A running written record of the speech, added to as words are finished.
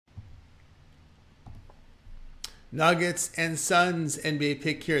Nuggets and Suns NBA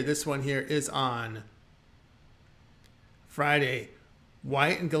pick here. This one here is on Friday.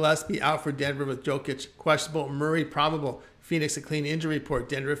 White and Gillespie out for Denver with Jokic questionable. Murray probable. Phoenix a clean injury report.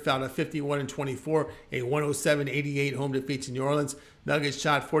 Denver found a 51-24, a 107-88 home defeat to New Orleans. Nuggets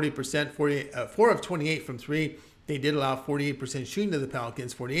shot 40%, 4 of 28 from 3. They did allow 48% shooting to the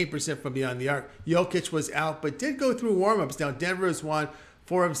Pelicans, 48% from beyond the arc. Jokic was out, but did go through warm-ups. Now Denver has won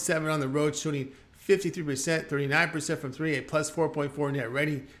 4 of 7 on the road, shooting 53%, 39% from 3, a plus 4.4 net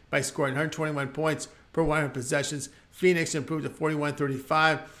rating by scoring 121 points per 100 possessions. Phoenix improved to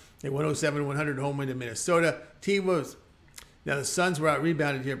 41-35, a 107-100 home win to Minnesota. T-Wolves. Now the Suns were out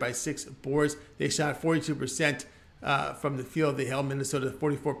rebounded here by 6 boards. They shot 42% from the field. They held Minnesota to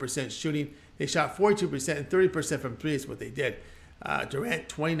 44% shooting. They shot 42% and 30% from 3 is what they did. Durant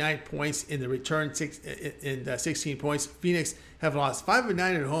 29 points in the return, 16 points. Phoenix have lost 5 of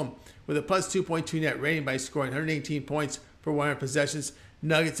 9 at home with a plus 2.2 net rating by scoring 118 points per 100 possessions.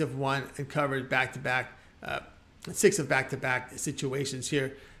 Nuggets have won and covered back-to-back, 6 of back-to-back situations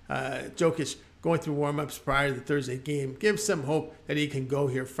here. Jokic going through warm-ups prior to the Thursday game gives some hope that he can go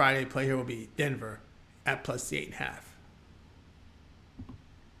here. Friday play here will be Denver at plus the 8.5.